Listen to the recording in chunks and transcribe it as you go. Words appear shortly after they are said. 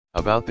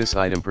About this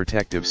item: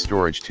 protective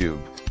storage tube,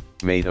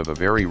 made of a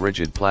very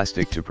rigid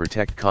plastic to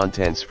protect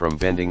contents from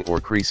bending or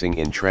creasing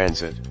in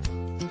transit.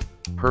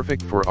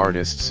 Perfect for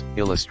artists,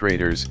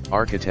 illustrators,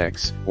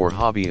 architects, or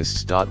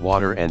hobbyists.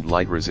 Water and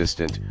light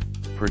resistant,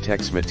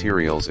 protects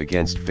materials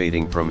against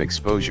fading from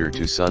exposure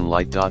to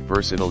sunlight.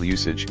 Versatile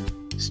usage,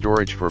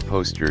 storage for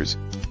posters,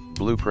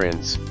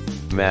 blueprints,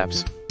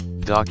 maps,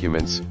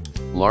 documents,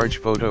 large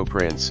photo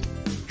prints,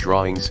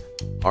 drawings,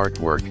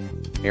 artwork,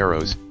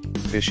 arrows,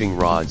 fishing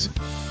rods,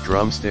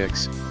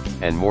 drumsticks,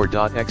 and more.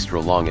 Extra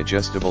long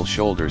adjustable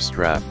shoulder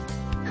strap,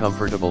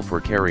 comfortable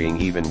for carrying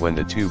even when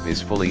the tube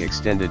is fully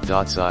extended.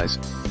 Size,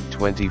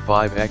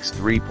 25 x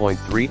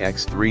 3.3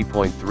 x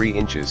 3.3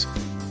 inches,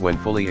 when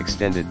fully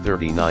extended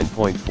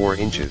 39.4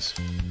 inches.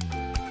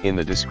 In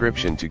the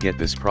description to get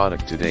this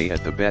product today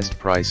at the best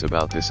price.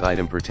 About this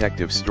item: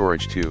 protective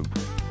storage tube,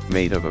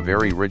 made of a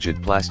very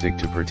rigid plastic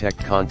to protect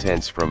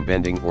contents from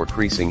bending or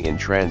creasing in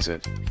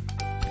transit.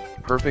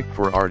 Perfect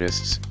for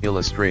artists,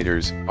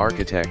 illustrators,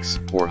 architects,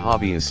 or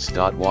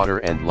hobbyists. Water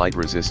and light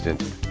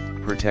resistant,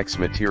 protects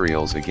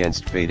materials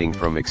against fading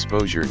from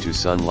exposure to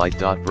sunlight.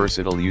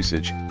 Versatile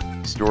usage,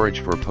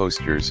 storage for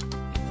posters,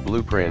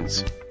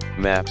 blueprints,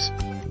 maps,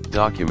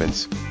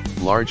 documents,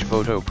 large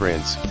photo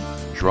prints,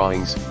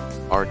 drawings,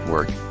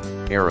 artwork,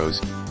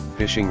 arrows,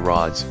 fishing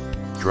rods,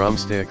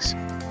 drumsticks,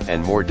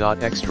 and more.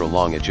 Extra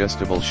long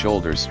adjustable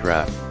shoulder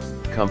strap,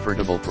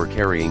 comfortable for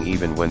carrying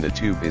even when the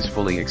tube is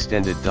fully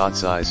extended.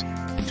 Size,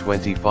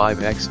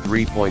 25 x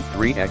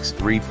 3.3 x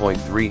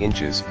 3.3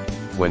 inches,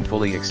 when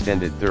fully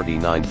extended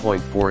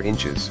 39.4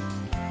 inches.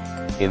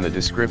 In the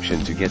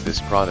description to get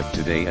this product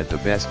today at the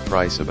best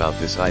price. About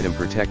this item: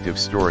 protective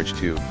storage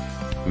tube,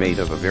 made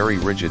of a very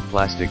rigid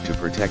plastic to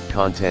protect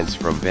contents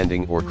from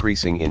bending or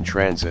creasing in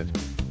transit.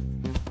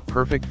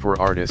 Perfect for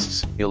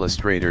artists,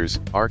 illustrators,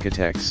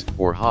 architects,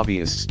 or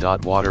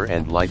hobbyists. Water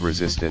and light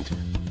resistant,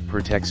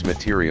 protects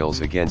materials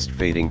against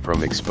fading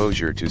from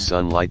exposure to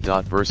sunlight.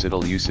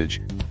 Versatile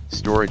usage,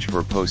 storage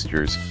for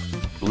posters,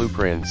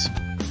 blueprints,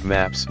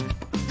 maps,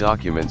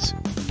 documents,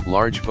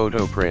 large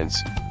photo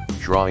prints,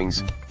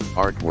 drawings,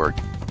 artwork,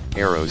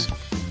 arrows,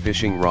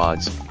 fishing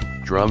rods,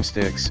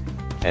 drumsticks,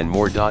 and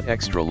more.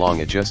 Extra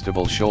long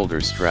adjustable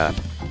shoulder strap,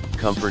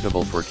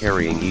 comfortable for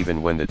carrying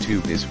even when the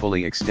tube is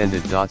fully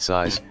extended.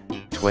 Size,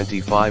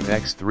 25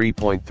 x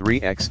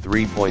 3.3 x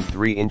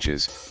 3.3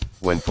 inches,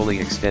 when fully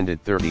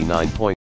extended 39.